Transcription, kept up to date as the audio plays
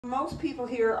Most people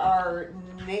here are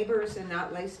neighbors and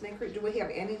not lace makers. Do we have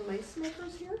any lace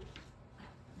makers here?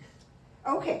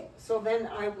 Okay, so then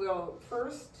I will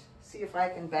first see if I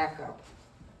can back up.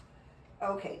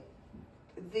 Okay,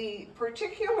 the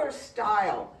particular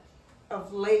style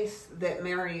of lace that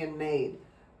Marian made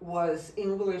was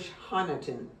English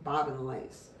Honiton bobbin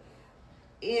lace.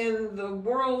 In the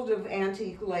world of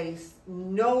antique lace,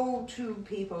 no two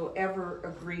people ever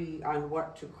agree on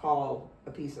what to call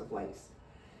a piece of lace.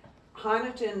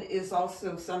 Honiton is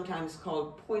also sometimes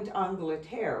called Point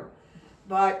Angleterre,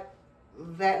 but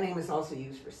that name is also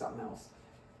used for something else.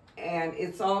 And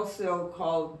it's also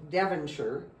called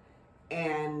Devonshire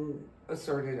and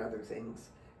assorted other things.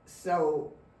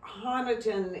 So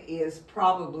Honiton is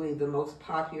probably the most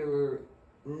popular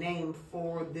name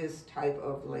for this type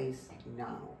of lace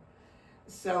now.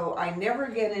 So I never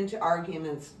get into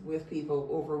arguments with people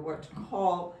over what to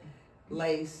call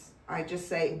lace. I just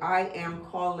say, I am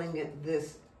calling it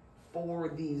this for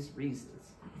these reasons.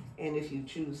 And if you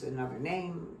choose another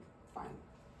name, fine.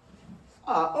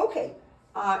 Okay,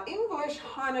 English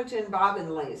Honiton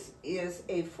bobbin lace is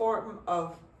a form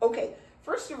of, okay,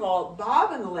 first of all,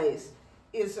 bobbin lace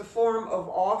is a form of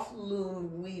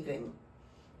off-loom weaving.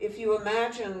 If you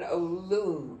imagine a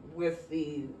loom with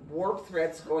the warp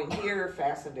threads going here,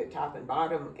 fastened at top and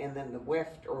bottom, and then the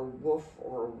weft or woof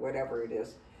or whatever it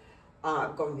is,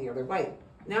 going the other way.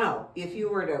 Now, if you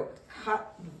were to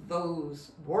cut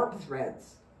those warp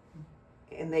threads,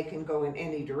 and they can go in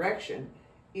any direction,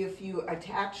 if you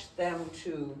attach them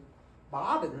to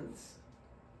bobbins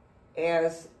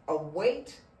as a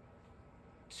weight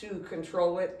to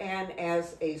control it and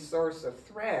as a source of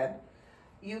thread,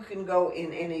 you can go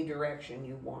in any direction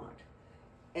you want.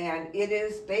 And it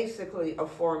is basically a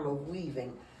form of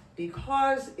weaving.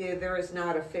 Because there is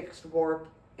not a fixed warp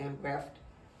and weft,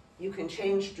 you can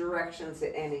change directions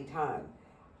at any time.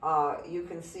 You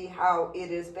can see how it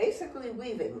is basically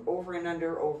weaving over and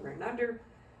under, over and under.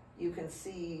 You can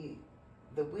see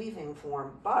the weaving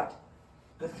form, but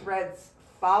the threads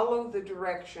follow the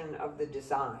direction of the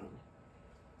design.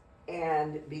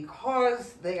 And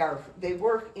because they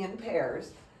work in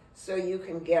pairs, so you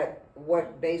can get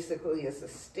what basically is a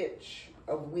stitch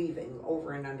of weaving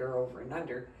over and under, over and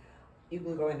under. You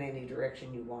can go in any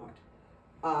direction you want.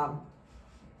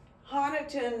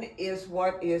 Honiton is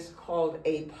what is called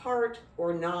a part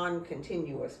or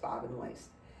non-continuous bobbin lace.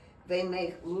 They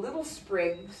make little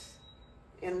sprigs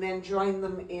and then join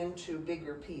them into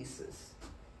bigger pieces.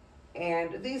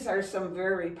 And these are some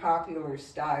very popular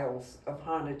styles of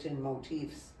Honiton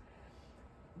motifs.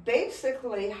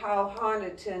 Basically how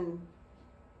Honiton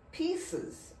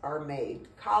pieces are made,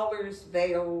 collars,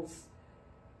 veils,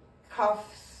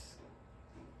 cuffs,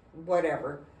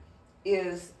 whatever,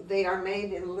 is they are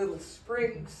made in little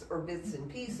sprigs or bits and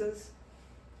pieces.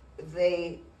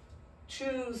 They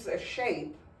choose a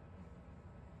shape,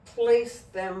 place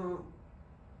them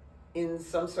in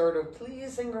some sort of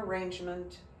pleasing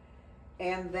arrangement,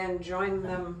 and then join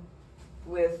them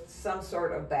with some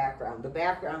sort of background. The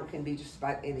background can be just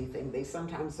about anything. They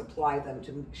sometimes apply them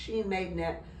to machine-made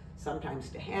net, sometimes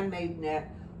to handmade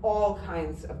net, all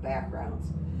kinds of backgrounds.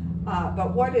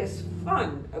 But what is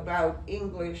fun about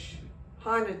English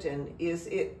Honiton is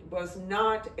it was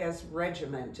not as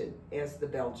regimented as the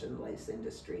Belgian lace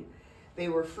industry. They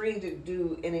were free to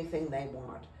do anything they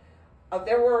want.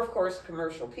 There were, of course,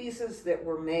 commercial pieces that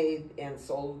were made and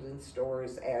sold in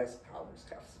stores as collars,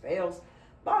 cuffs, veils,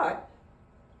 but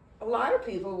a lot of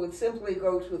people would simply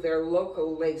go to their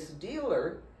local lace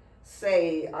dealer,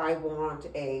 say, I want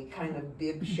a kind of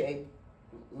bib-shaped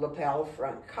lapel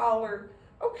front collar,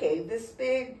 okay, this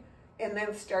big, and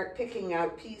then start picking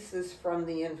out pieces from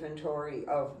the inventory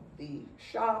of the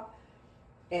shop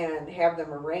and have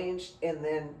them arranged, and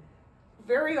then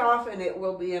very often it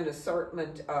will be an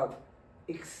assortment of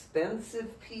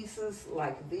expensive pieces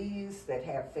like these that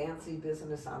have fancy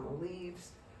business on the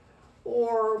leaves,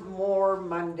 or more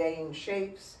mundane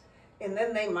shapes. And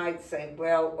then they might say,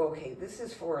 well, okay, this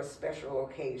is for a special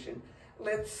occasion.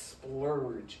 Let's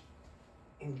splurge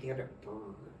and get a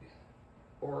bird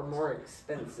or a more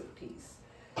expensive piece.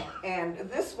 And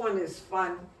this one is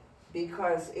fun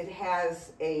because it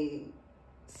has a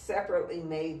separately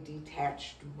made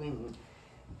detached wing.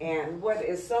 And what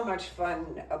is so much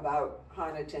fun about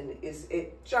Honiton is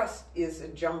it just is a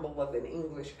jumble of an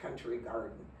English country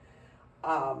garden.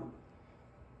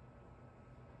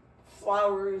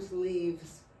 Flowers,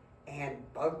 leaves, and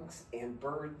bugs, and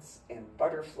birds, and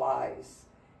butterflies,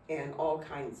 and all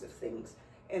kinds of things.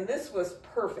 And this was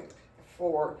perfect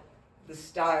for the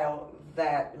style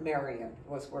that Marian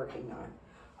was working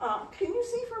on. Can you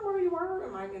see from where you are? Or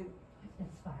am I in?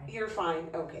 That's fine. You're fine,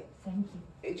 okay. Thank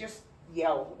you. Just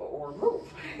yell or move.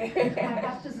 I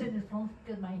have to sit in front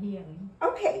because my hearing.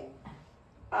 Okay.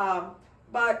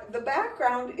 But the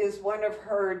background is one of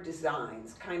her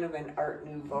designs, kind of an Art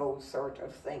Nouveau sort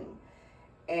of thing.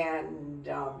 And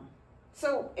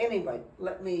so anyway,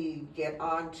 let me get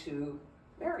on to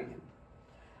Marian.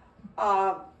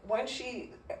 When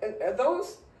she,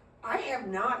 I have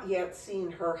not yet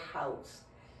seen her house,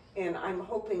 and I'm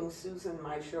hoping Susan,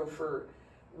 my chauffeur,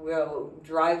 will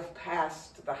drive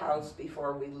past the house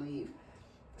before we leave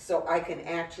so I can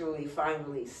actually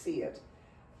finally see it.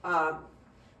 Over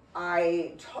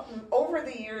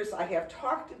the years, I have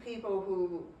talked to people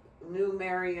who knew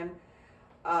Marian,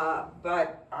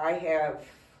 but I have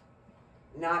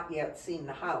not yet seen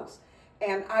the house.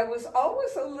 And I was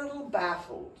always a little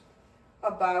baffled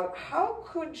about how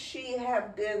could she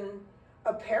have been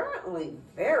apparently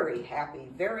very happy,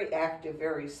 very active,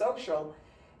 very social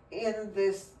in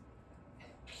this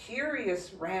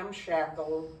curious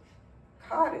ramshackle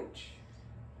cottage.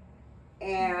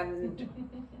 And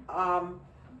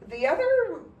the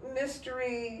other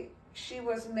mystery, she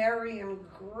was Marian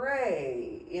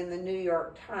Gray in the New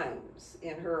York Times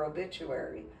in her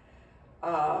obituary.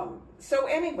 So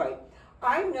anyway,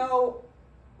 I know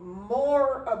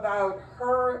more about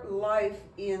her life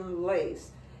in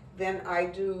lace than I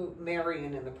do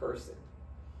Marian in the person.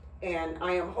 And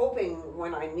I am hoping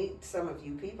when I meet some of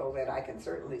you people that I can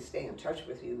certainly stay in touch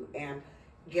with you and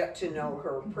get to know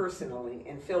her personally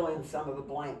and fill in some of the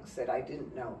blanks that I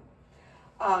didn't know.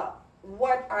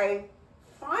 What I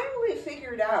finally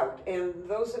figured out, and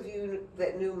those of you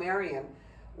that knew Marian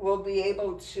will be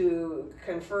able to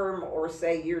confirm or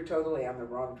say you're totally on the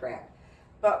wrong track.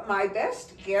 But my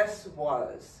best guess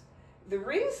was the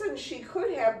reason she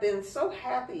could have been so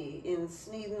happy in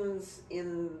Sneden's,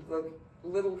 in the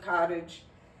little cottage,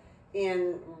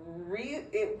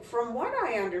 from what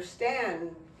I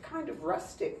understand, kind of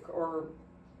rustic or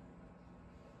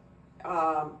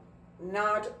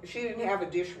not, she didn't have a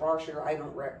dishwasher, I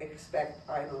don't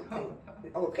think,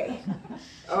 okay,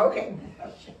 okay.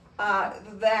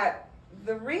 That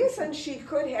the reason she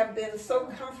could have been so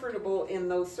comfortable in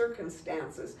those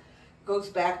circumstances goes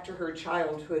back to her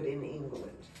childhood in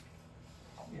England.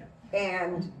 Yeah.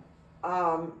 And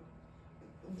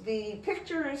the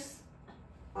pictures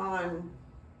on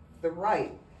the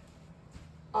right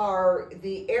are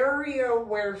the area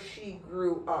where she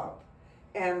grew up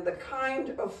and the kind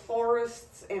of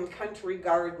forests and country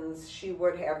gardens she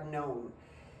would have known.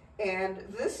 And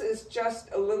this is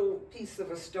just a little piece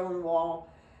of a stone wall.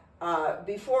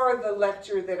 Before the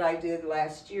lecture that I did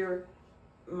last year,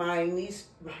 my niece,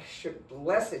 my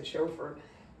blessed chauffeur,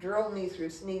 drove me through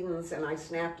Sneden's and I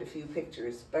snapped a few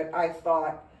pictures. But I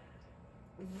thought,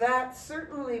 that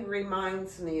certainly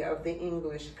reminds me of the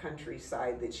English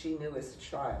countryside that she knew as a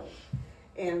child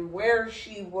and where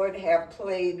she would have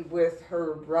played with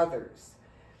her brothers.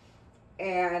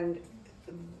 And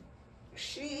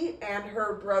she and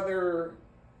her brother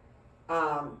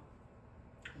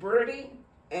Bertie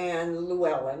and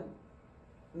Llewellyn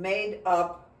made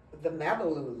up the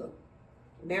Mabalulu.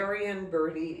 Marian,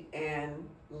 Bertie, and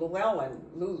Llewellyn,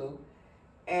 Lulu,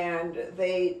 and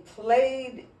they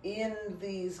played in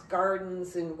these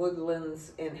gardens and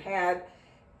woodlands and had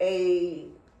a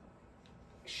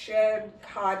shed,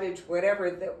 cottage,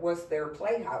 whatever that was their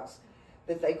playhouse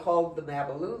that they called the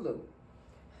Mabalulu.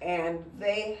 And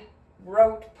they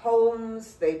wrote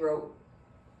poems, they wrote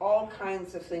all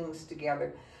kinds of things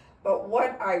together. But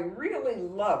what I really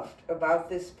loved about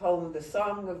this poem, The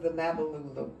Song of the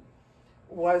Mabalulu,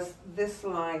 was this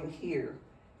line here.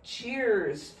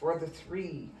 Cheers for the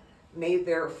three, may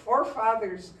their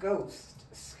forefathers' ghost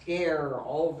scare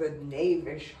all the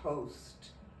knavish host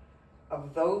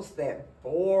of those that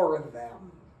bore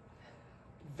them.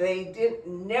 They did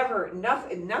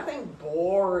nothing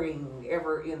boring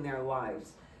ever in their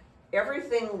lives.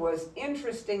 Everything was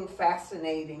interesting,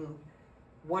 fascinating,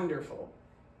 wonderful.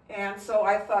 And so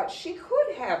I thought she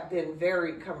could have been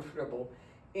very comfortable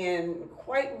in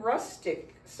quite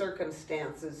rustic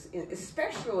circumstances,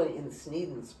 especially in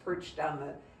Sneden's, perched on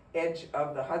the edge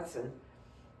of the Hudson,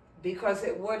 because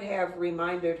it would have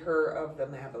reminded her of the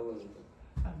Mabalulu.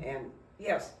 And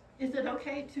yes. Is it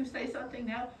okay to say something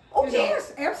now? Oh,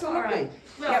 yes, absolutely. All right.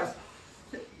 Well, yes.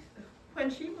 When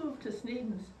she moved to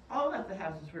Sneden's, all of the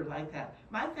houses were like that.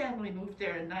 My family moved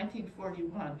there in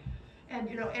 1941, and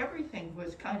you know, everything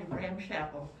was kind of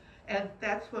ramshackle, and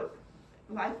that's what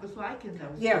life was like in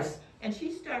those years. And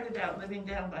she started out living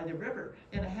down by the river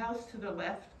in a house to the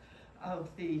left of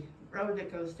the road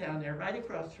that goes down there, right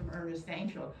across from Ernest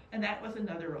Angel, and that was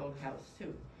another old house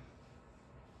too.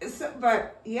 So,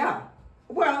 but yeah,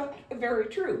 Well, very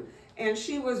true. And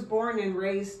she was born and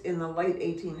raised in the late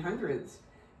 1800s,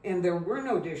 and there were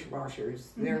no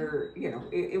dishwashers. There, you know,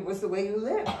 it was the way you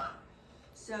lived.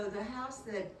 So the house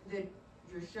that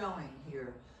you're showing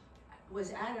here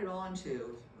was added on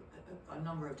to a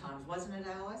number of times, wasn't it,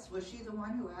 Alice? Was she the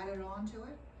one who added on to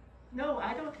it? No,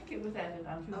 I don't think it was added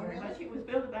on to very really? much. It was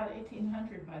built about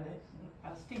 1800 by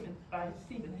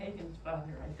Stephen Hagen's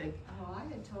father, I think. Oh, I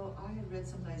had read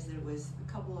someplace that it was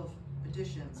a couple of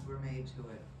additions were made to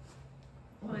it.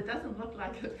 Well, it doesn't look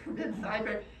like it from inside,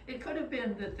 but it could have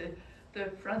been that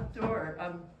the front door,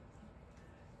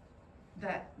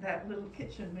 that little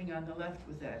kitchen wing on the left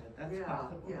was added. That's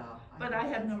possible. Yeah. But I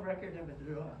have no record of it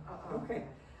at all. Okay.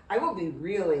 I will be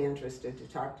really interested to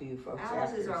talk to you folks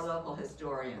Alice after. is our local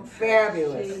historian.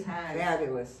 Fabulous. She has,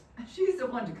 Fabulous. she's the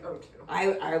one to go to.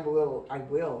 I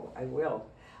will.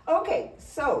 Okay,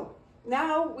 so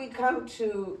now we come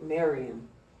to Marian.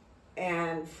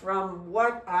 And from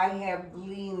what I have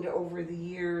gleaned over the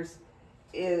years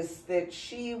is that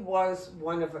she was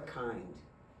one of a kind.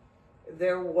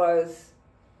 There were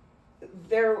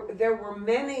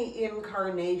many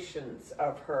incarnations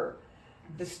of her.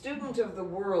 The student of the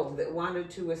world that wanted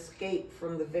to escape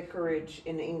from the vicarage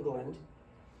in England,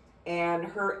 and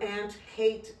her Aunt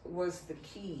Kate was the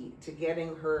key to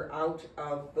getting her out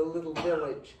of the little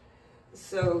village,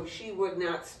 so she would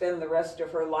not spend the rest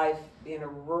of her life in a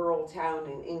rural town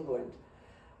in England.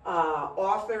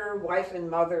 Author, wife and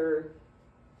mother,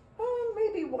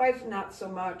 maybe wife not so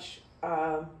much,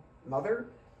 mother,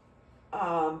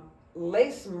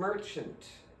 lace merchant,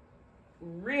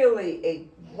 really a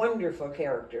wonderful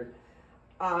character.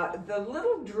 The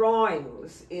little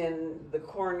drawings in the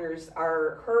corners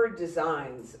are her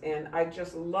designs, and I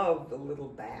just love the little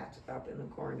bat up in the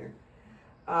corner.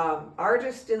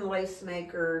 Artist and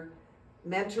lacemaker,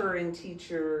 mentor and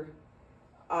teacher.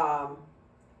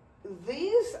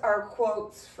 These are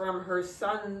quotes from her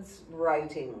son's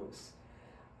writings.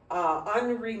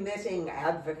 Unremitting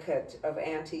advocate of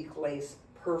antique lace,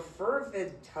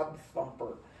 perfervid tub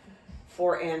thumper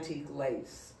for antique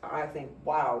lace. I think,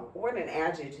 wow, what an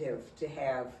adjective to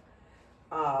have.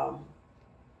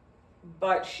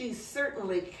 But she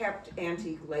certainly kept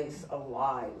antique lace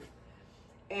alive.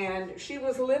 And she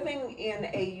was living in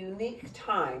a unique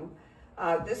time.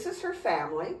 This is her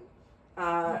family.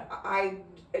 I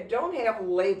don't have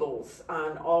labels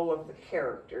on all of the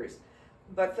characters,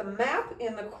 but the map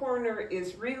in the corner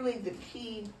is really the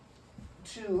key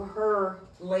to her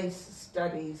lace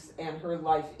studies and her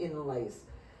life in lace.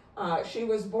 She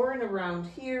was born around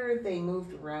here, they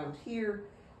moved around here,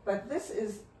 but this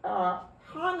is,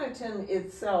 Honiton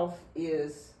itself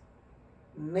is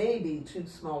maybe too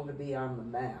small to be on the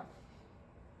map.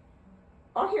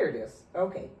 Oh, here it is,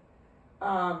 okay.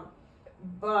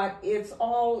 But it's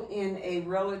all in a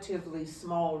relatively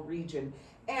small region.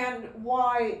 And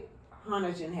why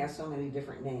Honiton has so many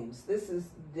different names. This is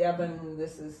Devon,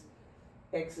 this is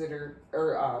Exeter,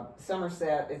 or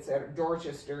Somerset, etc.,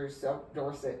 Dorchester,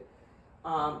 Dorset.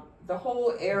 The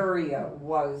whole area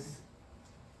was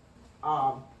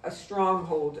a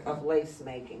stronghold of lace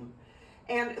making.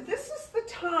 And this is the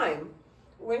time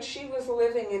when she was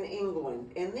living in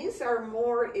England. And these are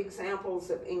more examples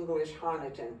of English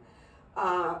Honiton.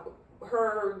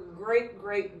 Her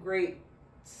great,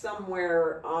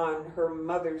 somewhere on her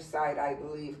mother's side, I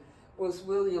believe, was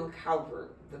William Cowper,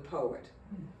 the poet.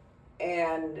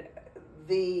 And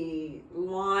the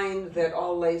line that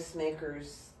all lace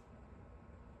makers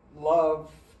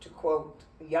love to quote,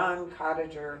 "Yon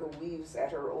cottager who weaves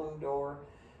at her own door,"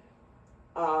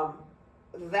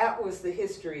 that was the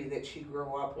history that she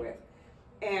grew up with.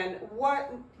 And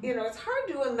what, it's hard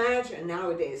to imagine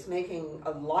nowadays making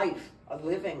a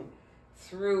living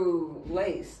through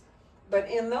lace. But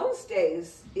in those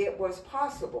days, it was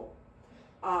possible.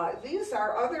 These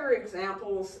are other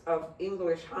examples of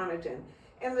English Honiton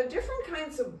and the different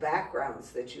kinds of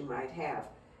backgrounds that you might have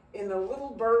in the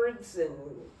little birds and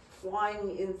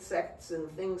flying insects and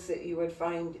things that you would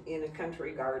find in a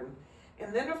country garden.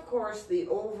 And then, of course, the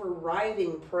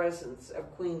overriding presence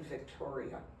of Queen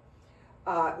Victoria.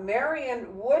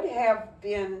 Marian would have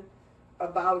been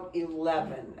about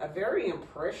 11, a very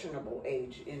impressionable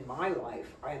age in my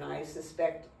life, and I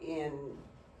suspect in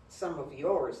some of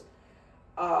yours.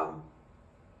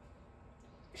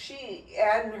 She,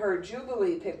 in her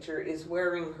Jubilee picture, is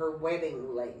wearing her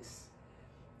wedding lace.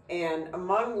 And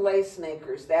among lace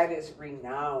makers, that is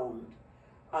renowned.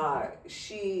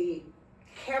 She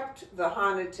kept the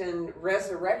Honiton,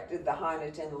 resurrected the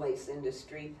Honiton lace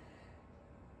industry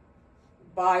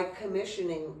by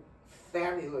commissioning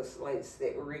fabulous lace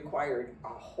that required a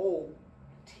whole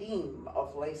team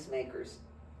of lace makers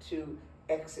to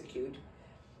execute,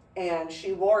 and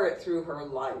she wore it through her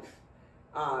life.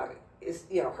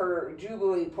 Her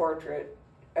Jubilee portrait,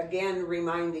 again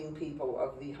reminding people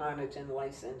of the Honiton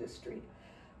lace industry.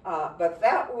 But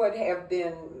that would have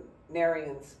been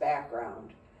Marian's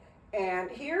background.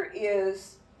 And here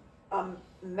is a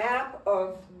map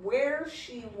of where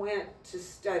she went to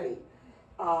study.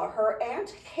 Her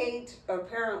Aunt Kate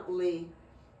apparently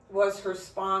was her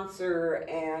sponsor,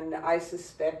 and I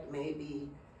suspect maybe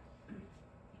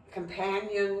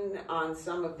companion on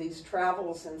some of these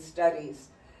travels and studies.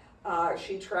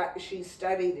 She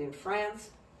studied in France,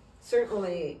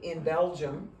 certainly in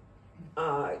Belgium,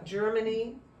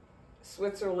 Germany,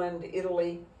 Switzerland,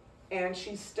 Italy, and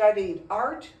she studied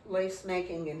art, lace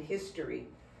making, and history,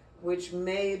 which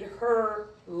made her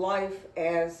life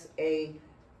as a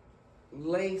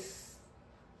lace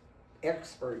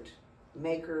expert,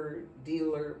 maker,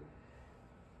 dealer,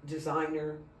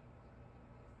 designer,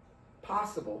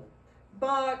 possible.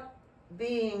 But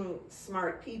being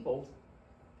smart people,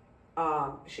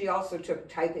 she also took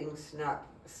typing,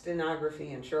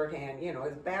 stenography, and shorthand,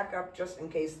 as backup just in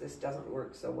case this doesn't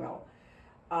work so well.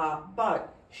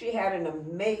 But she had an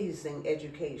amazing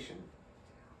education.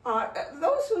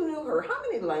 Those who knew her, how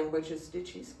many languages did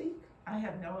she speak? I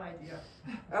have no idea.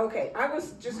 Okay, I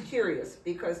was just curious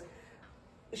because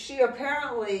she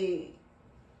apparently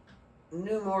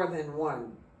knew more than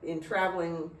one in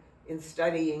traveling, in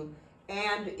studying,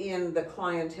 and in the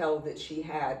clientele that she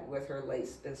had with her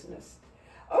lace business.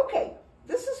 Okay,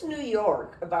 this is New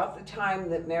York, about the time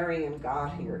that Marian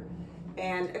got here.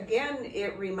 And again,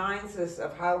 it reminds us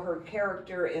of how her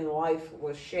character in life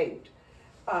was shaped.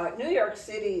 New York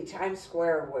City, Times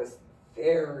Square was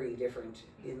very different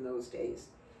in those days.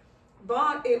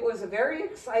 But it was a very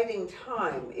exciting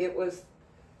time. It was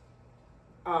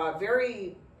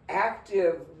very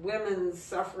active women's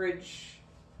suffrage,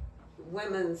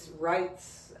 women's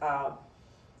rights, a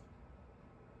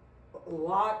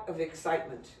lot of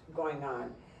excitement going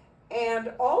on.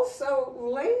 And also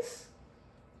lace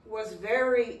was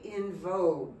very in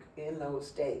vogue in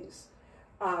those days.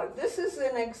 This is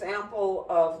an example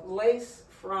of lace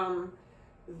from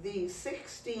the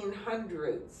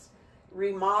 1600s,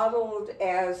 remodeled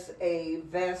as a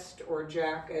vest or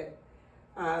jacket,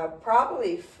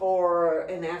 probably for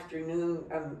an afternoon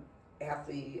at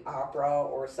the opera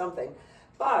or something.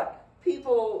 But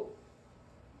people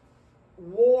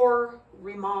wore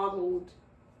remodeled,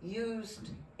 used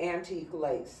antique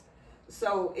lace.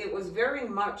 So it was very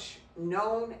much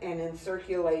known and in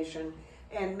circulation,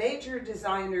 and major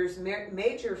designers,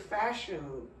 major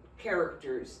fashion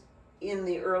characters in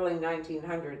the early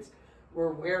 1900s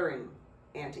were wearing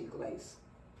antique lace.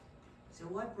 So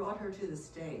what brought her to the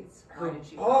States? Why did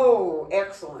she Oh,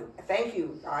 excellent. Thank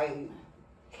you. I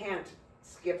can't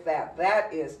skip that.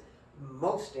 That is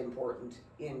most important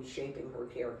in shaping her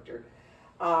character.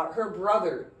 Her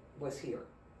brother was here.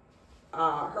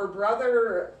 Her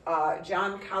brother,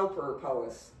 John Cowper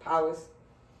Powys,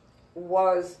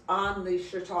 was on the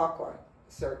Chautauqua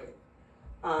circuit.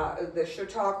 The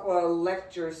Chautauqua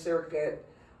lecture circuit,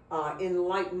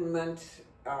 enlightenment,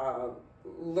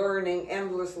 learning,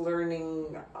 endless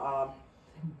learning,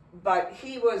 but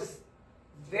he was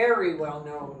very well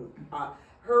known.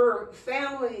 Her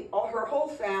family, her whole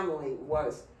family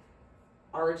was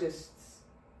artists,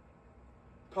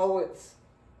 poets,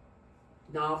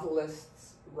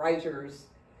 novelists, writers,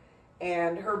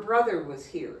 and her brother was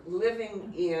here,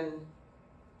 living in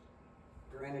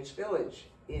Greenwich Village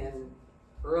in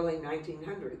early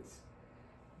 1900s.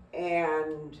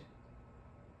 And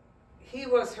he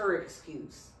was her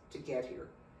excuse to get here.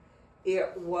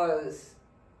 It was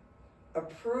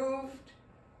approved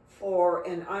for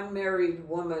an unmarried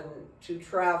woman to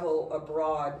travel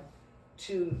abroad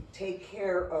to take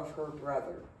care of her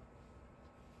brother,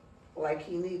 like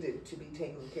he needed to be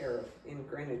taken care of in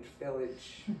Greenwich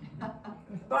Village.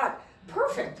 But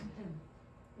perfect.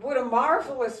 What a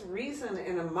marvelous reason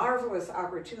and a marvelous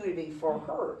opportunity for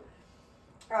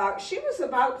her. She was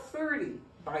about 30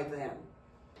 by then.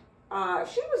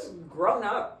 She was grown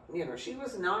up, she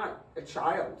was not a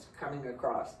child coming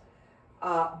across.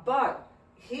 But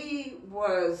he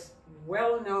was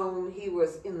well known. He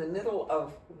was in the middle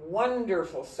of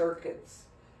wonderful circuits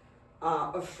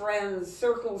of friends,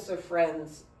 circles of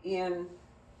friends in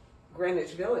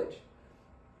Greenwich Village.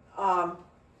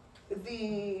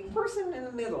 The person in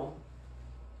the middle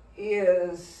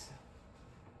is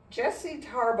Jessie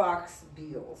Tarbox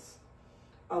Beals,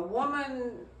 a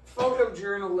woman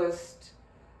photojournalist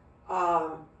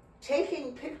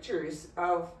taking pictures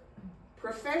of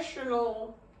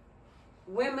professional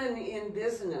women in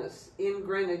business in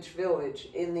Greenwich Village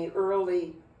in the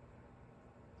early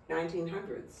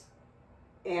 1900s.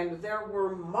 And there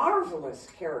were marvelous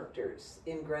characters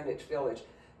in Greenwich Village.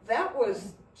 That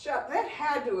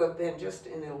had to have been just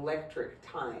an electric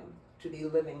time to be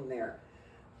living there.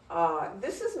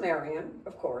 This is Marian,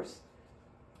 of course.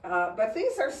 But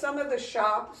these are some of the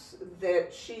shops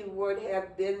that she would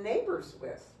have been neighbors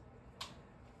with.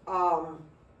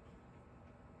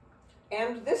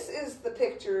 And this is the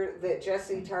picture that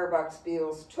Jessie Tarbox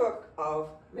Beals took of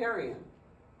Marian.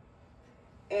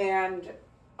 And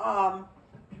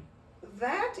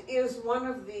that is one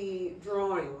of the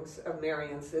drawings of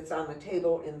Marian's that's on the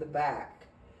table in the back.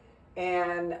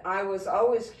 And I was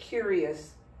always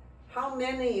curious how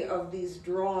many of these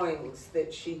drawings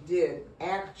that she did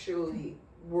actually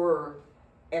were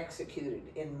executed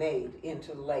and made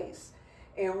into lace.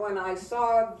 And when I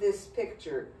saw this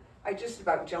picture, I just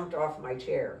about jumped off my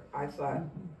chair. I thought,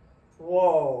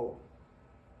 whoa.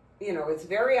 You know, it's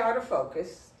very out of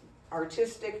focus.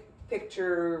 Artistic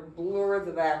picture, blur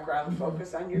the background,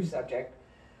 focus on your subject.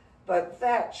 But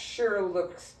that sure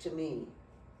looks to me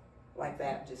like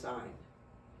that design,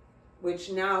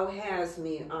 which now has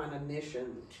me on a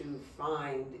mission to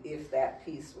find if that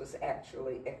piece was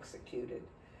actually executed.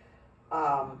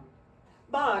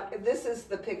 But this is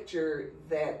the picture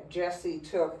that Jessie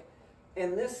took,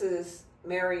 and this is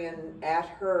Marian at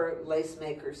her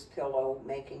lacemaker's pillow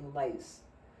making lace.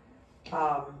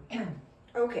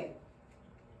 Okay.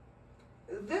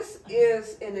 This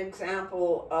is an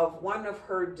example of one of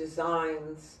her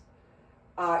designs.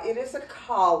 It is a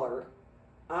collar.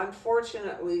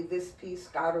 Unfortunately, this piece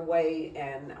got away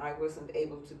and I wasn't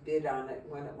able to bid on it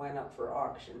when it went up for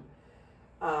auction.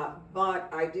 But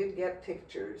I did get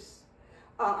pictures.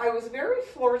 I was very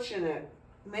fortunate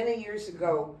many years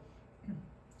ago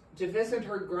to visit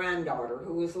her granddaughter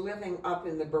who was living up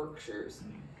in the Berkshires.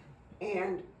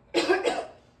 And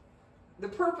the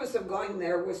purpose of going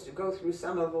there was to go through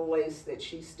some of the lace that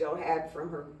she still had from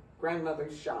her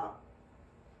grandmother's shop.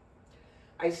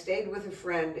 I stayed with a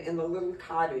friend in the little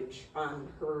cottage on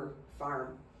her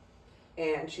farm.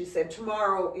 And she said,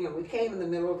 tomorrow, you know, we came in the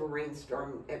middle of a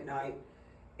rainstorm at night.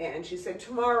 And she said,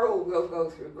 tomorrow we'll go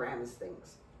through Grandma's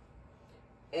things.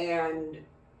 And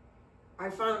I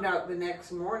found out the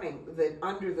next morning that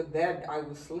under the bed I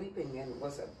was sleeping in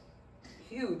was a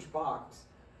huge box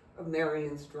of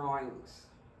Marian's drawings.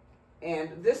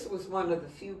 And this was one of the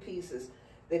few pieces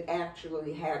that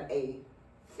actually had a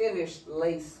finished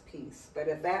lace piece. But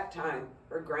at that time,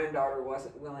 her granddaughter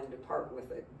wasn't willing to part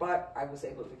with it. But I was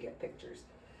able to get pictures.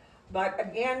 But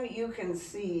again, you can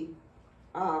see,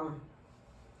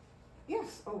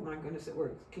 yes, oh my goodness, it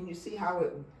works. Can you see how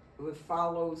it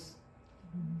follows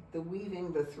the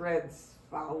weaving, the threads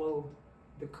follow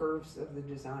the curves of the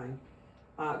design.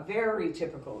 Very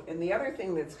typical. And the other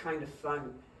thing that's kind of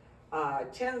fun,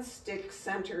 10-stick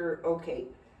center, okay,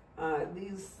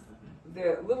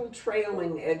 the little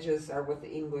trailing edges are what the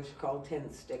English call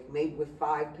 10-stick, made with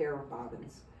 5 pair of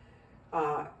bobbins.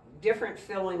 Different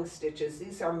filling stitches.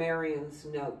 These are Marian's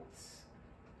notes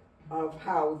of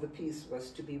how the piece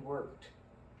was to be worked.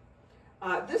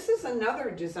 This is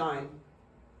another design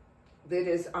that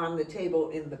is on the table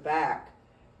in the back,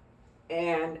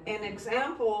 and an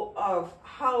example of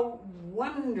how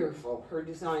wonderful her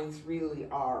designs really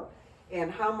are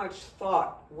and how much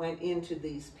thought went into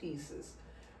these pieces.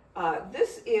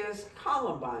 This is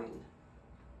Columbine.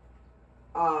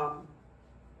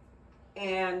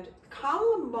 And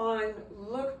Columbine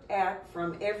looked at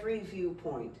from every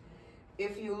viewpoint.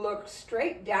 If you look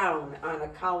straight down on a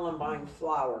Columbine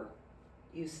flower,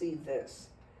 you see this.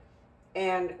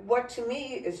 And what to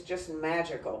me is just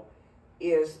magical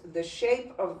is the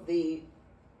shape of the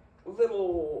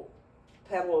little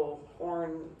petal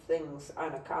horn things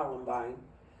on a columbine.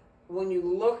 When you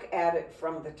look at it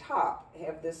from the top,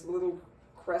 have this little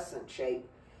crescent shape.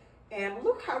 And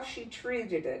look how she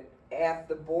treated it at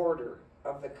the border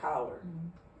of the collar.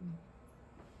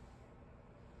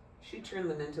 She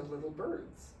turned them into little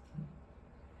birds.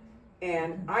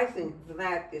 And I think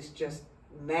that is just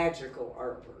magical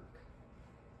artwork.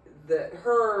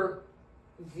 Her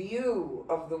view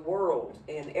of the world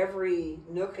in every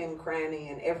nook and cranny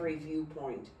and every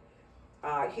viewpoint.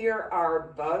 Here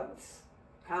are buds,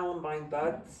 columbine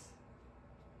buds.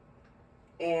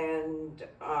 And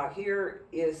here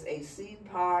is a seed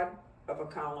pod of a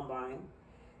columbine.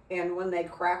 And when they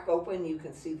crack open, you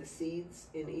can see the seeds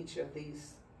in each of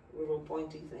these little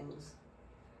pointy things.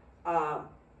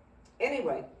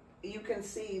 Anyway, you can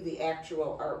see the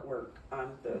actual artwork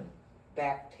on the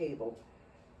back table.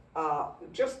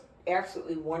 Just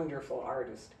absolutely wonderful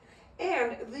artist.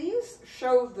 And these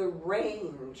show the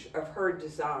range of her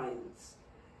designs.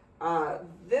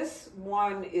 This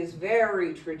one is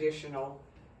very traditional,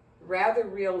 rather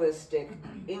realistic,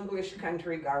 English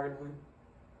country garden,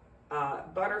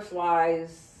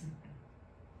 butterflies,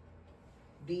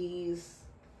 bees,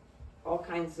 all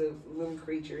kinds of little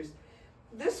creatures.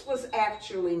 This was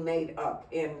actually made up,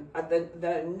 and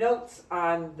the notes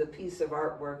on the piece of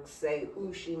artwork say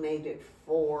who she made it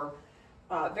for.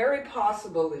 Very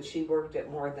possible that she worked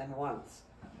it more than once.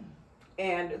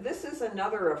 And this is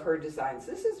another of her designs.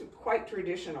 This is quite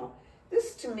traditional.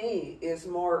 This, to me, is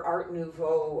more Art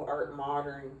Nouveau, Art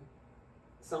Modern,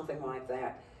 something like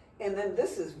that. And then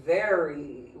this is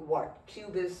very,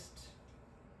 Cubist.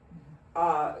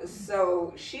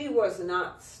 So she was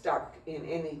not stuck in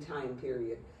any time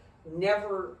period.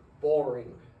 Never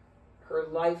boring. Her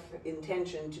life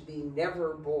intention to be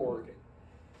never bored.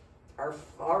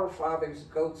 Our father's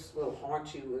ghosts will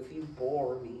haunt you if you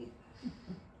bore me.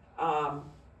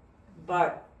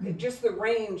 But just the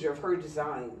range of her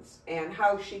designs and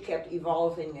how she kept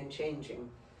evolving and changing.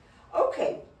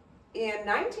 Okay, in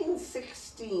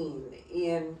 1916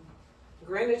 in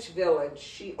Greenwich Village,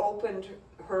 she opened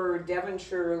her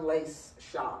Devonshire lace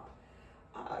shop.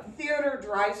 Theodore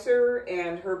Dreiser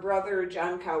and her brother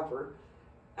John Cowper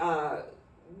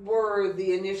were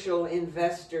the initial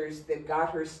investors that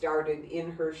got her started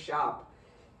in her shop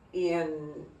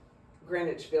in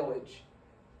Greenwich Village.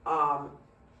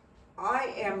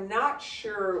 I am not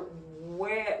sure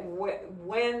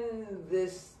when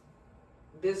this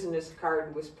business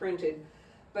card was printed,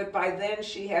 but by then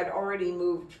she had already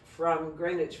moved from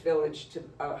Greenwich Village to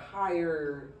a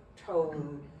higher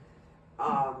tone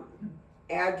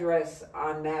address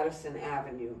on Madison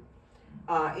Avenue.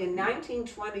 In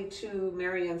 1922,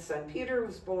 Marian's son Peter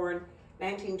was born.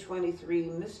 1923,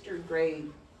 Mr. Gray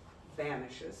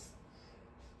vanishes.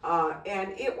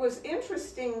 And it was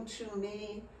interesting to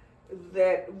me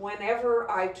that whenever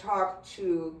I talked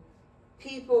to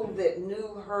people that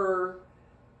knew her,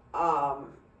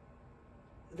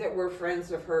 that were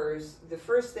friends of hers, the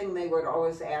first thing they would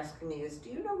always ask me is, do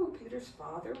you know who Peter's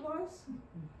father was?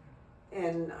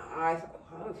 And I thought,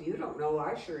 well, if you don't know,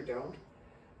 I sure don't.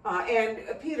 And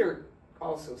Peter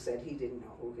also said he didn't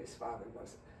know who his father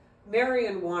was.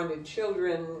 Marian wanted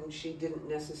children. She didn't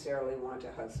necessarily want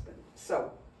a husband.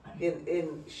 So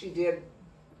she did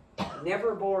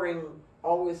never boring,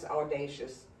 always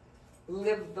audacious,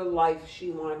 lived the life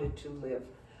she wanted to live.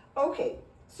 Okay,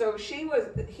 so she was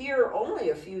here only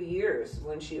a few years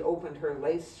when she opened her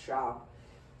lace shop.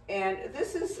 And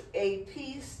this is a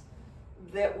piece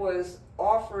that was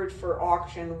offered for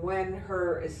auction when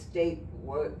her estate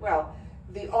was, well,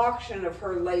 the auction of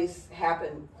her lace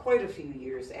happened quite a few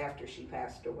years after she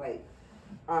passed away.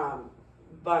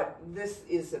 But this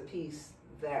is a piece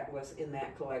that was in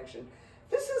that collection.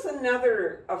 This is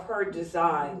another of her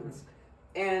designs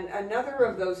and another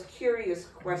of those curious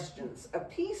questions, a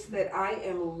piece that I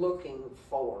am looking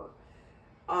for.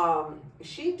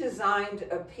 She designed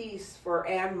a piece for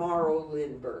Anne Morrow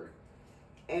Lindbergh,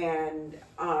 and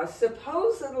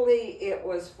supposedly it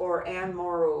was for Anne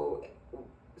Morrow's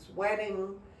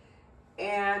wedding,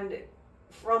 and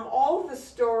from all the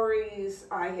stories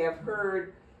I have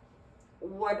heard,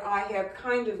 what I have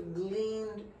kind of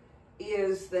gleaned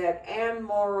is that Anne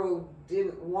Morrow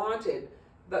didn't want it,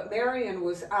 but Marian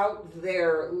was out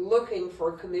there looking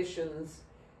for commissions,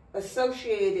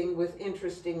 associating with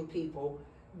interesting people,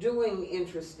 doing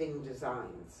interesting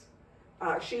designs.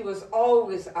 She was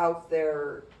always out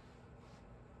there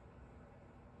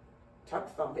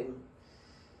tuck thumping,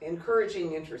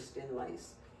 encouraging interest in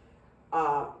lace.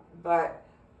 But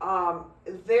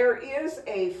there is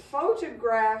a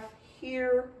photograph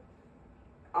here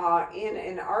in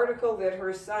an article that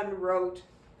her son wrote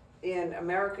in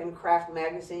American Craft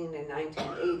Magazine in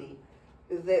 1980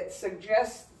 that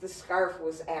suggests the scarf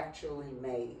was actually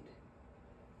made.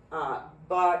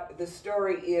 But the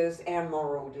story is Anne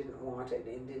Morrow didn't want it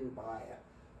and didn't buy it.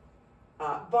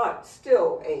 But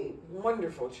still a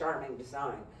wonderful, charming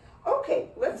design. Okay,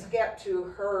 let's get to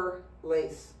her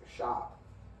lace shop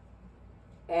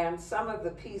and some of the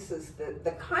pieces,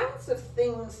 the kinds of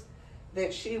things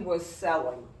that she was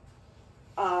selling.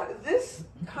 This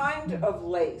kind of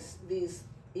lace, these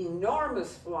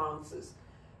enormous flounces,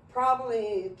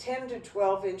 probably 10 to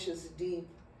 12 inches deep,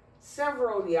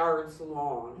 several yards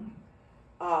long.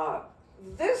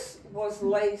 This was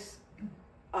lace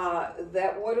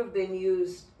that would have been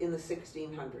used in the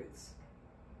 1600s.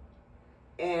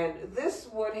 And this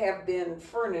would have been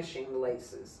furnishing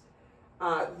laces.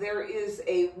 There is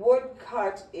a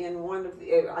woodcut in one of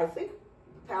the, I think,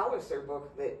 Palliser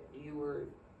book that you were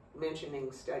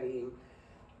mentioning studying,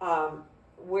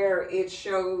 where it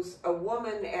shows a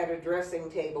woman at a dressing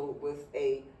table with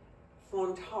a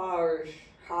fontage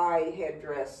high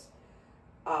headdress,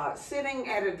 sitting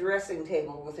at a dressing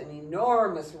table with an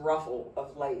enormous ruffle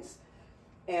of lace.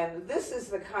 And this is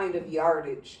the kind of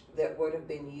yardage that would have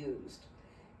been used.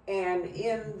 And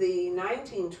in the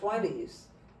 1920s,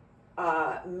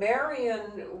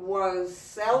 Marian was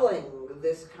selling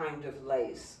this kind of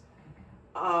lace.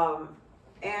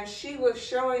 And she was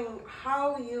showing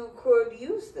how you could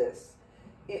use this.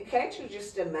 Can't you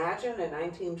just imagine a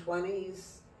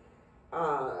 1920s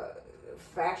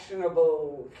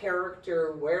fashionable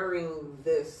character wearing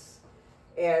this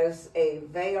as a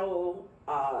veil,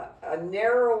 a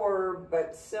narrower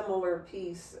but similar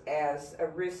piece as a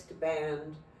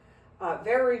wristband,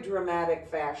 very dramatic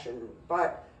fashion,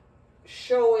 but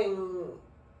showing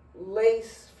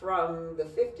lace from the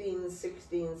 15s,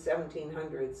 16s,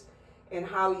 1700s and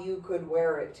how you could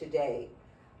wear it today.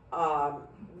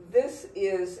 This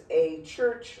is a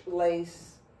church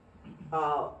lace,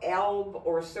 alb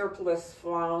or surplice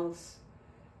flounce,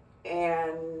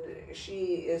 and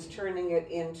she is turning it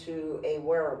into a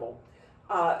wearable.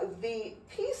 The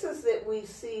pieces that we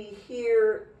see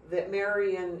here that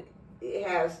Marian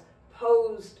has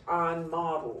posed on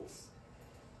models,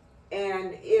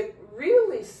 and it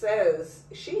really says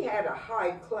she had a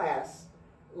high-class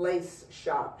lace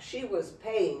shop. She was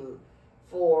paying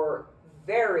for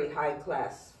very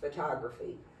high-class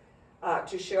photography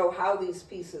to show how these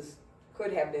pieces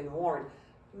could have been worn.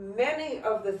 Many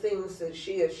of the things that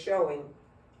she is showing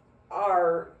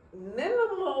are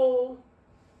minimal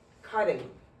cutting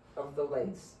of the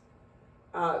lace.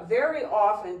 Very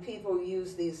often people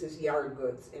use these as yard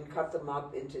goods and cut them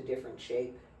up into different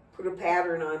shape, put a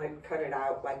pattern on it, cut it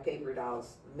out like paper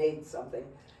dolls, made something.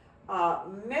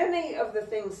 Many of the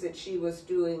things that she was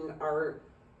doing are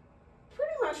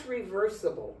pretty much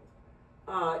reversible.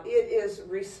 It is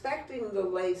respecting the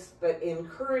lace, but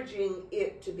encouraging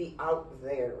it to be out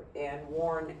there and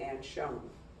worn and shown.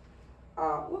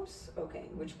 Whoops, okay,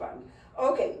 which button?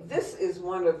 Okay, this is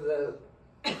one of the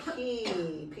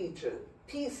key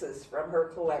pieces from her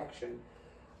collection.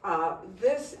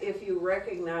 This, if you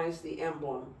recognize the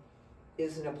emblem,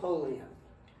 is Napoleon.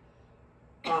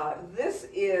 This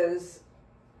is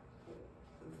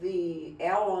the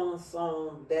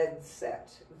Alençon bed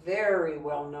set, very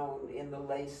well known in the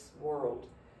lace world,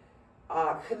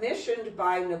 commissioned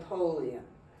by Napoleon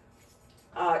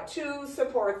to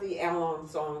support the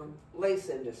Alençon lace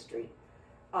industry.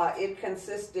 It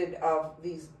consisted of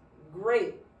these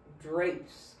great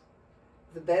drapes,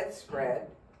 the bedspread,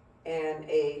 and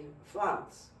a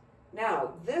flounce.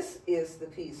 Now, this is the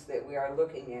piece that we are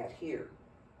looking at here,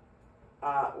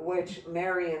 which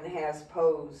Marian has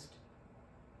posed.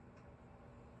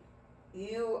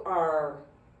 You are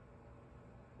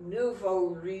nouveau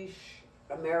riche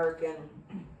American.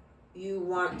 You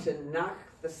want to knock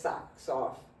the socks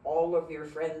off all of your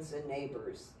friends and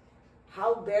neighbors.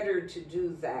 How better to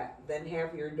do that than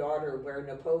have your daughter wear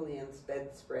Napoleon's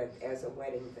bedspread as a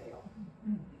wedding veil?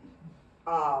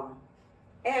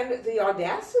 And the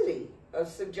audacity of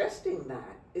suggesting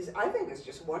that is, I think, is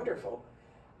just wonderful.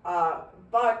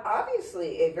 But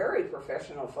obviously a very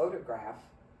professional photograph.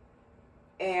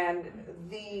 And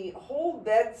the whole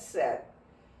bed set,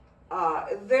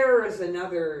 there is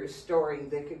another story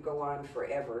that could go on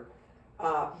forever.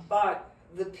 But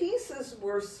the pieces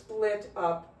were split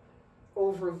up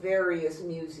over various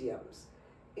museums.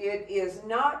 It is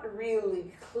not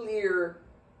really clear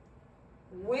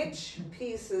which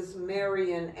pieces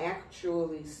Marian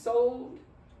actually sold,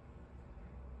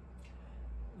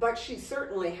 but she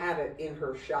certainly had it in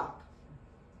her shop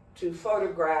to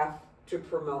photograph, to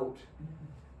promote.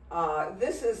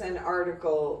 This is an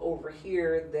article over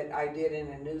here that I did in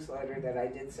a newsletter that I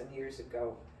did some years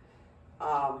ago.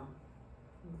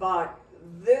 But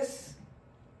this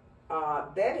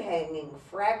bed hanging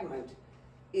fragment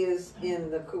is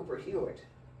in the Cooper Hewitt.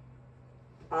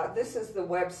 This is the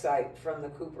website from the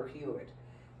Cooper Hewitt.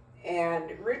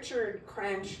 And Richard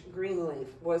Cranch Greenleaf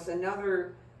was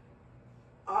another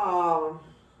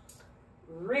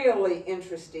really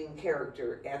interesting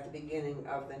character at the beginning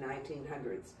of the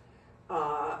 1900s.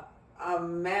 A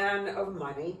man of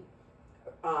money,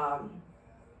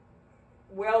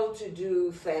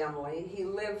 well-to-do family. He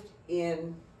lived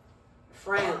in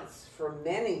France for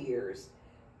many years,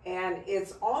 and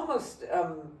it's almost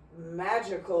a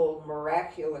magical,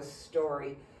 miraculous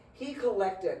story. He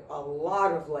collected a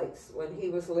lot of lace when he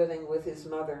was living with his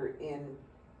mother in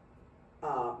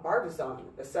Barbizon,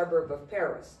 a suburb of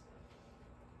Paris,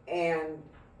 and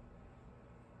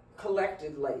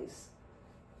collected lace.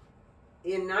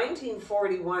 in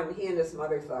 1941, he and his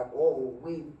mother thought, oh,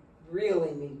 we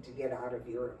really need to get out of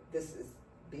Europe. This is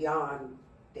beyond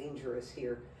dangerous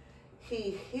here.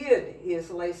 He hid his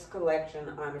lace collection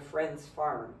on a friend's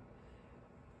farm,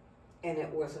 and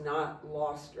it was not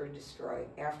lost or destroyed.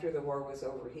 After the war was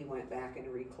over, he went back and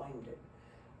reclaimed it.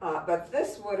 But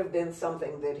this would have been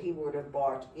something that he would have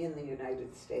bought in the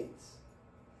United States,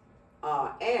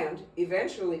 and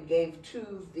eventually gave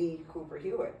to the Cooper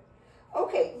Hewitt.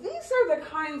 Okay, these are the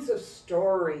kinds of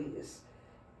stories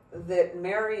that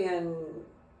Marian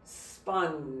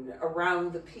spun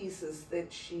around the pieces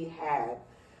that she had.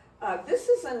 This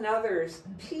is another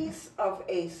piece of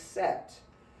a set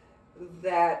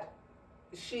that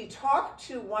she talked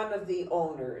to one of the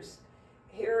owners.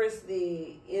 Here is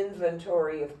the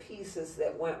inventory of pieces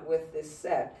that went with this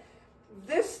set.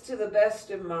 This, to the best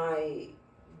of my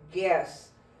guess,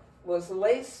 was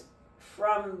lace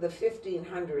from the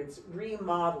 1500s,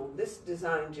 remodeled. This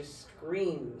design just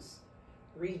screams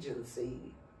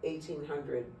Regency,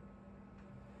 1800.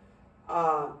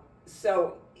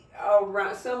 So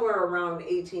somewhere around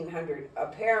 1800,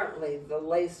 apparently the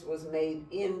lace was made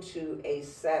into a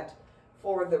set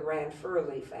for the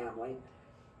Ranfurly family.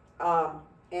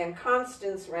 And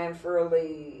Constance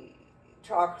Ranfurly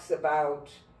talks about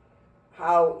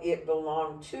how it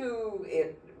belonged to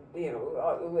it, you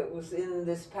know, it was in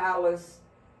this palace,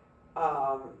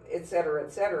 et cetera,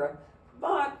 et cetera.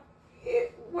 But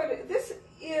this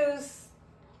is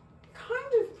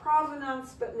kind of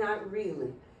provenance, but not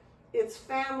really. It's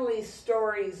family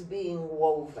stories being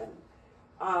woven.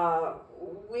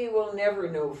 We will never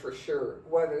know for sure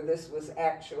whether this was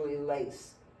actually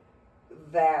lace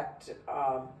that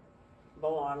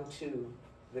belonged to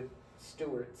the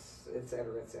Stuarts, et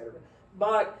cetera, et cetera.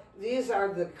 But these are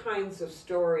the kinds of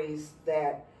stories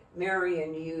that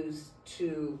Marian used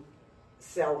to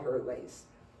sell her lace.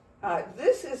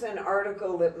 This is an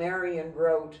article that Marian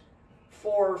wrote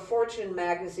for Fortune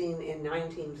magazine in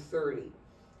 1930.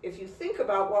 If you think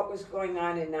about what was going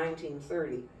on in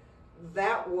 1930,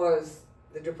 that was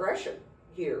the Depression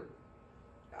here.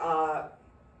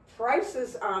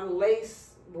 Prices on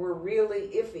lace were really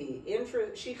iffy.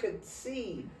 She could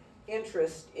see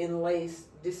interest in lace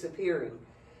disappearing.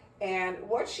 And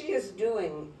what she is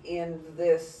doing in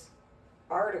this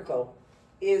article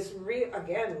is,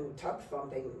 again, tub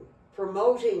thumping,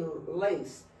 promoting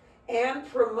lace and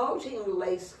promoting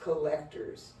lace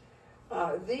collectors.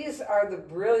 These are the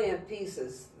brilliant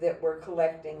pieces that were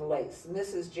collecting lace.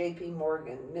 Mrs. J.P.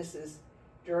 Morgan, Mrs.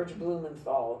 George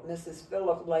Blumenthal, Mrs.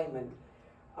 Philip Lehman,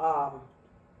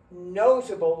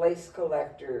 notable lace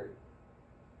collector,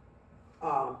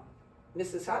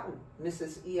 Mrs. Hutton,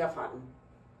 Mrs. E.F. Hutton.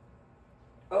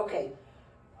 Okay,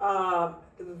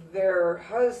 their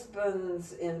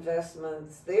husbands'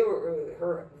 investments,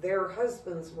 their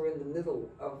husbands were in the middle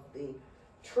of the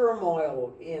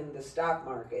turmoil in the stock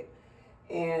market.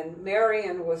 And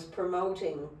Marian was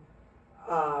promoting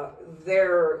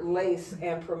their lace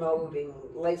and promoting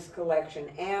lace collection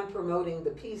and promoting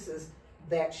the pieces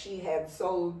that she had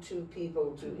sold to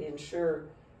people to ensure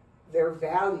their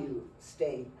value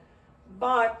stayed.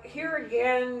 But here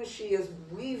again, she is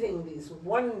weaving these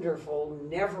wonderful,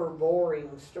 never boring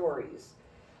stories.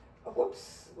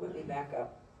 Whoops, let me back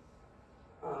up.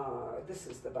 This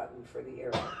is the button for the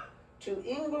arrow. To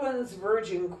England's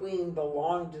Virgin Queen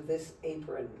belonged this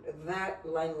apron. That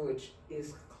language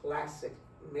is classic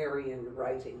Marian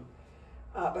writing.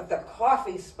 But the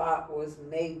coffee spot was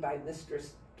made by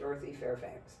Mistress Dorothy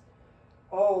Fairfax.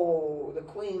 Oh, the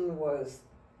Queen was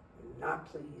not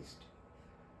pleased.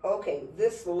 Okay,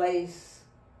 this lace,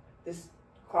 this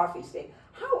coffee stain.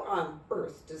 How on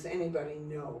earth does anybody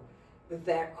know that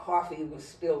that coffee was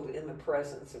spilled in the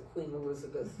presence of Queen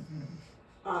Elizabeth?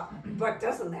 But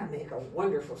doesn't that make a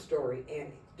wonderful story?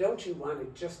 And don't you want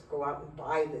to just go out and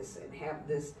buy this and have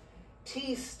this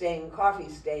tea stain, coffee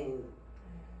stain?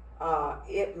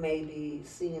 It may be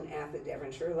seen at the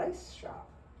Devonshire Lace Shop.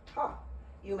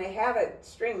 You may have it,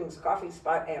 strings, coffee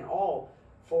spot, and all,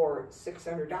 for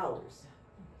 $600.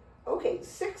 Okay,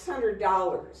 $600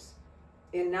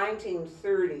 in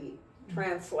 1930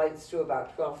 translates to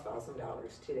about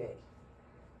 $12,000 today.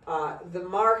 The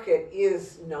market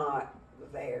is not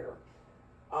there.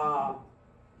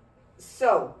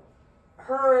 So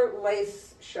her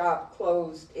lace shop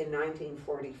closed in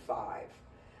 1945.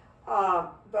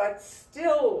 But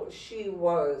still she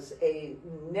was a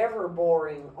never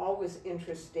boring, always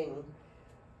interesting,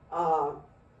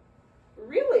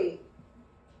 really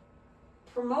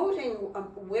promoting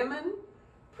women,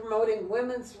 promoting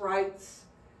women's rights.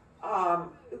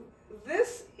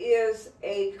 This is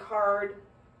a card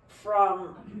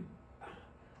from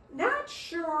Not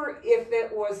sure if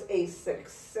it was a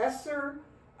successor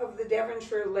of the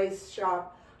Devonshire Lace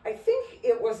Shop. I think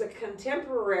it was a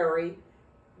contemporary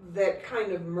that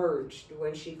kind of merged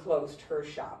when she closed her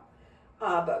shop.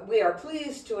 But we are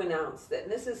pleased to announce that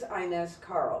Mrs. Inez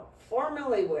Carl,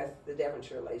 formerly with the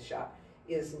Devonshire Lace Shop,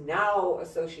 is now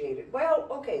associated. Well,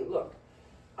 okay, look.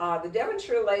 The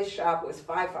Devonshire Lace Shop was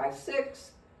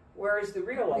 556, whereas the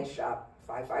real lace shop,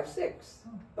 556.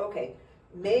 Okay,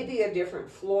 maybe a different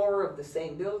floor of the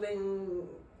same building.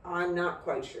 I'm not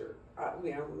quite sure.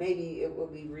 You know, maybe it will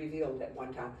be revealed at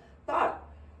one time. But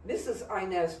Mrs.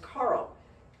 Inez Carl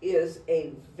is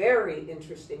a very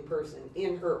interesting person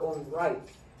in her own right.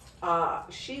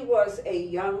 She was a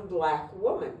young black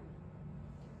woman.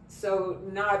 So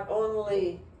not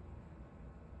only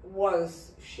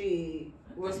was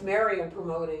Marian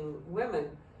promoting women,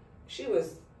 she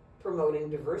was promoting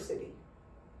diversity.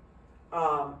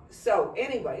 So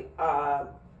anyway,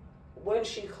 when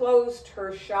she closed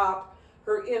her shop,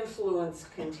 her influence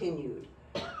continued.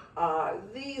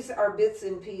 These are bits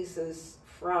and pieces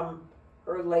from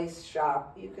her lace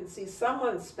shop. You can see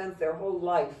someone spent their whole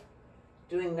life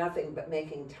doing nothing but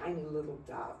making tiny little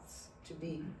dots to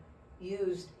be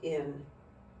used in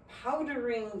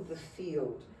powdering the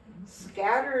field,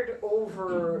 scattered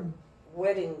over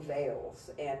wedding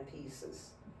veils and pieces.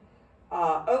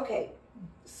 Okay,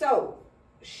 so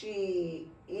she,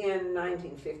 in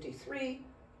 1953,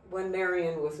 when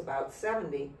Marian was about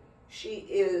 70, she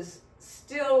is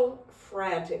still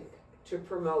frantic to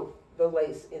promote the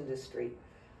lace industry.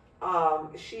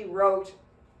 She wrote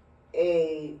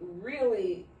a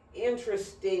really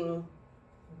interesting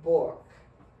book.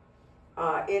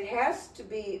 It has to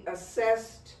be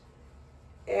assessed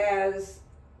as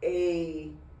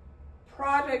a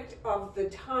product of the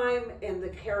time and the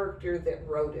character that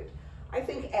wrote it. I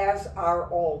think as are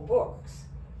all books.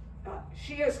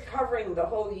 She is covering the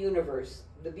whole universe,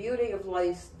 the beauty of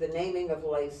lace, the naming of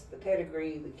lace, the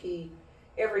pedigree, the key,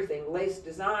 everything. Lace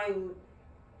design,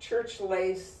 church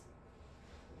lace,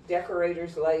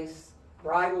 decorator's lace,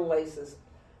 bridal laces,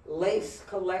 lace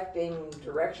collecting,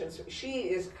 directions. She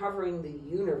is covering the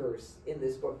universe in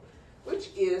this book, which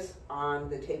is on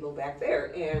the table back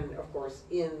there and, of course,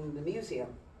 in the museum.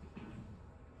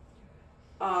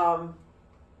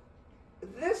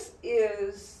 This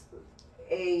is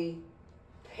a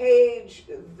page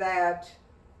that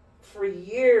for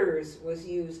years was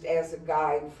used as a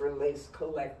guide for lace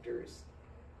collectors.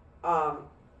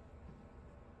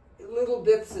 Little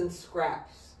bits and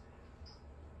scraps.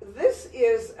 This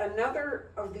is another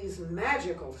of these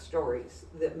magical stories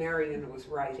that Marian was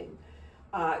writing.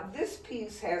 This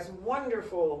piece has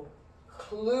wonderful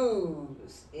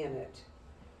clues in it.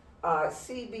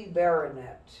 C.B.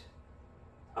 Baronet,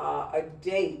 a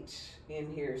date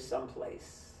in here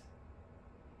someplace.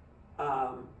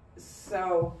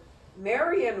 So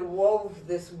Marian wove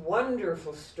this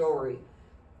wonderful story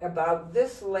about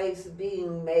this lace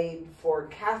being made for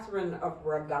Catherine of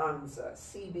Braganza,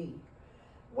 C.B.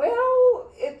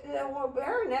 Well,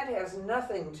 Baronet has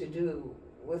nothing to do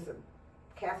with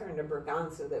Catherine of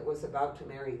Braganza that was about to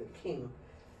marry the king.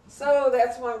 So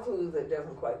that's one clue that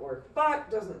doesn't quite work,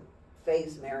 but doesn't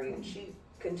faze Marian. She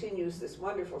continues this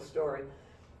wonderful story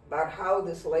about how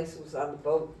this lace was on the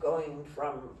boat going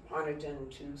from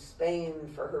Honiton to Spain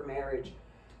for her marriage.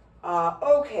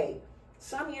 Okay,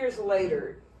 some years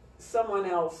later, someone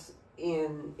else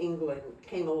in England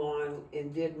came along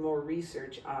and did more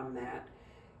research on that.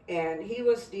 And he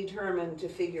was determined to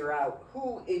figure out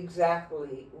who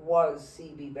exactly was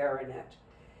C.B. Baronet,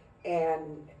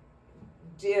 and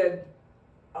did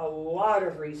a lot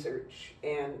of research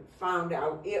and found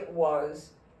out it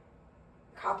was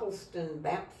Coppleston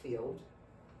Bampfield.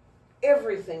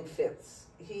 Everything fits.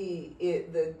 The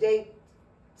date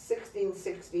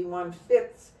 1661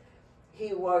 fits.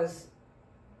 He was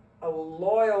a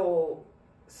loyal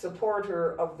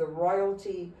supporter of the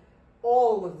royalty.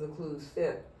 All of the clues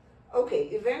fit. Okay,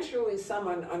 eventually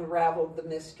someone unraveled the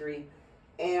mystery,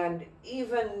 and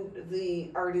even the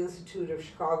Art Institute of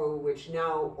Chicago, which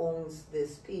now owns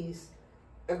this piece,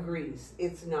 agrees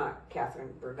it's not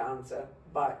Catherine Braganza,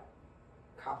 but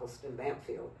Coppleston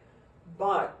Bampfield.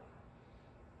 But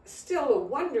still a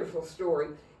wonderful story,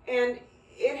 and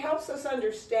it helps us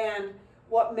understand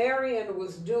what Marian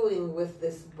was doing with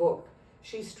this book.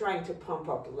 She's trying to pump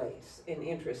up lace, an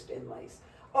interest in lace.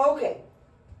 Okay,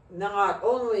 not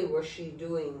only was she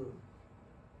doing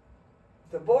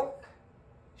the book,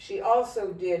 she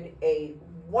also did a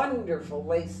wonderful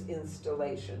lace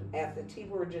installation at the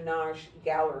Tibor de Nagy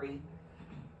Gallery,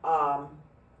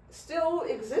 still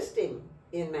existing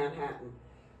in Manhattan.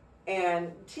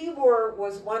 And Tibor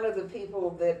was one of the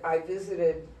people that I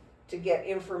visited to get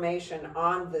information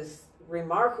on this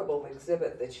remarkable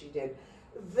exhibit that she did.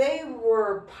 They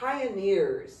were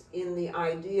pioneers in the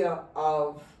idea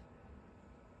of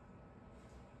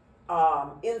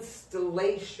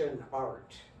installation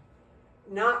art,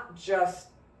 not just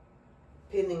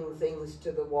pinning things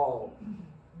to the wall,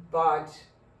 but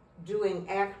doing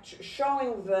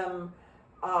showing them.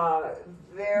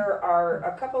 There are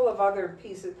a couple of other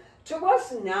pieces. To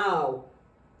us now,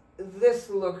 this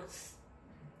looks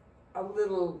a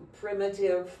little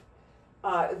primitive.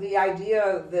 The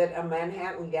idea that a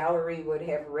Manhattan gallery would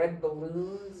have red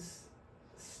balloons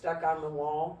stuck on the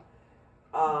wall.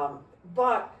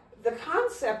 But the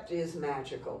concept is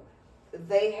magical.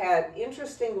 They had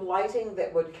interesting lighting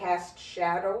that would cast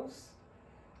shadows.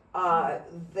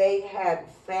 They had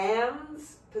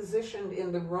fans positioned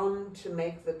in the room to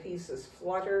make the pieces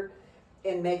flutter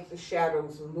and make the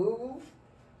shadows move.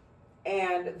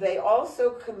 And they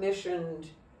also commissioned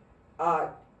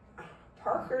Tyler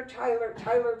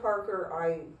Parker,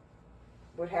 I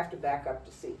would have to back up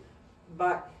to see,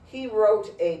 but he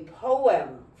wrote a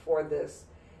poem for this.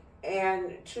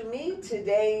 And to me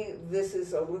today, this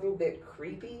is a little bit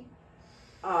creepy,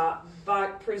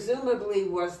 but presumably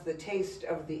was the taste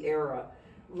of the era.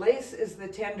 Lace is the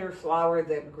tender flower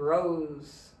that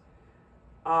grows,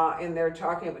 and they're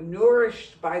talking about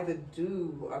nourished by the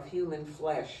dew of human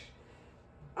flesh.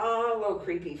 A little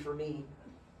creepy for me.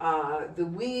 The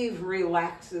weave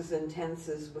relaxes and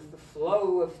tenses with the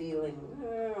flow of feeling.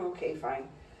 Okay, fine.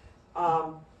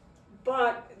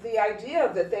 But the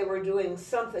idea that they were doing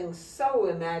something so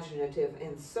imaginative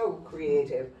and so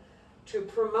creative to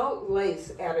promote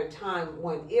lace at a time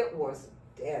when it was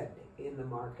dead in the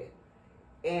market.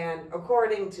 And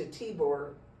according to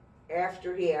Tibor,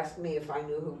 after he asked me if I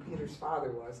knew who Peter's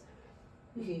father was,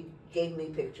 he gave me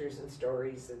pictures and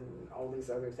stories and all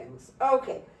these other things.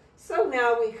 Okay, so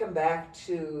now we come back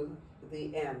to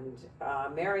the end.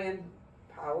 Marian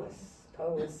Powys,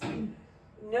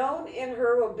 known in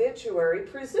her obituary,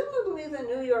 presumably the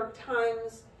New York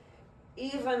Times,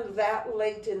 even that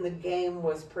late in the game,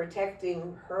 was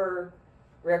protecting her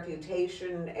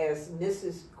reputation as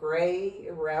Mrs. Gray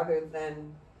rather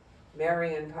than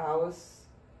Marian Powys.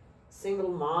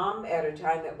 Single mom at a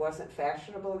time that wasn't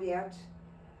fashionable yet.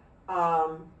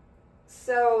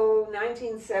 So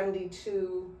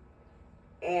 1972,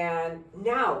 and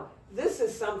now this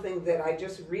is something that I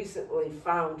just recently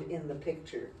found in the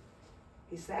picture.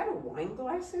 Is that a wine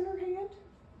glass in her hand?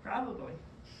 Probably.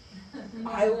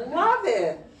 I love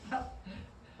it.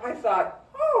 I thought,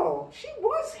 oh, she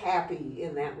was happy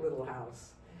in that little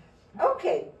house.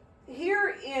 Okay,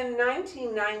 here in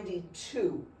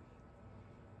 1992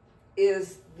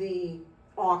 is the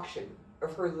auction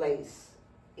of her lace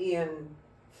in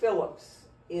Phillips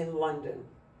in London.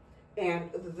 And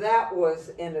that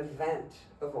was an event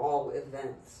of all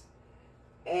events.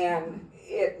 And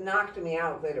it knocked me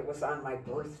out that it was on my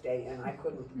birthday and I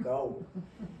couldn't go.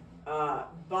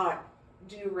 But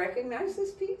do you recognize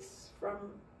this piece from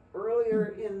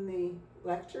earlier in the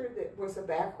lecture that was a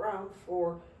background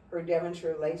for her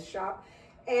Devonshire lace shop?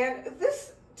 And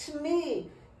this, to me,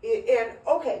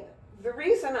 okay, the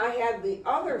reason I had the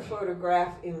other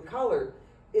photograph in color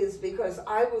is because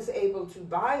I was able to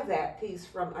buy that piece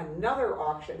from another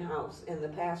auction house in the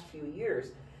past few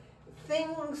years.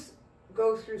 Things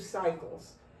go through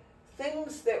cycles.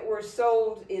 Things that were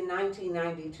sold in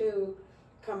 1992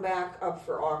 come back up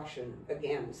for auction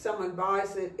again. Someone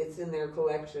buys it, it's in their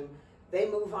collection. They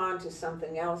move on to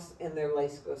something else and their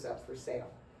lace goes up for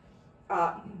sale.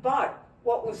 But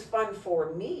what was fun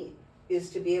for me is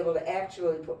to be able to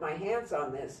actually put my hands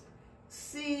on this,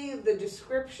 see the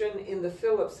description in the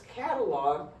Phillips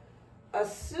catalog,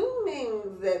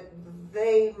 assuming that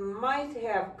they might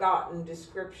have gotten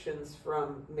descriptions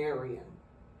from Marian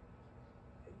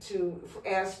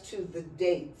as to the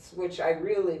dates, which I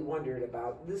really wondered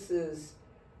about. This is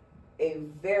a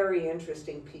very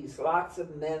interesting piece. Lots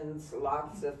of men's,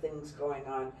 lots of things going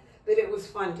on, but it was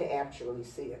fun to actually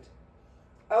see it.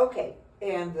 Okay,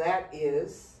 and that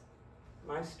is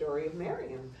my story of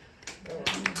Marian.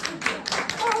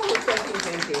 Oh, thank you,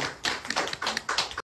 thank you.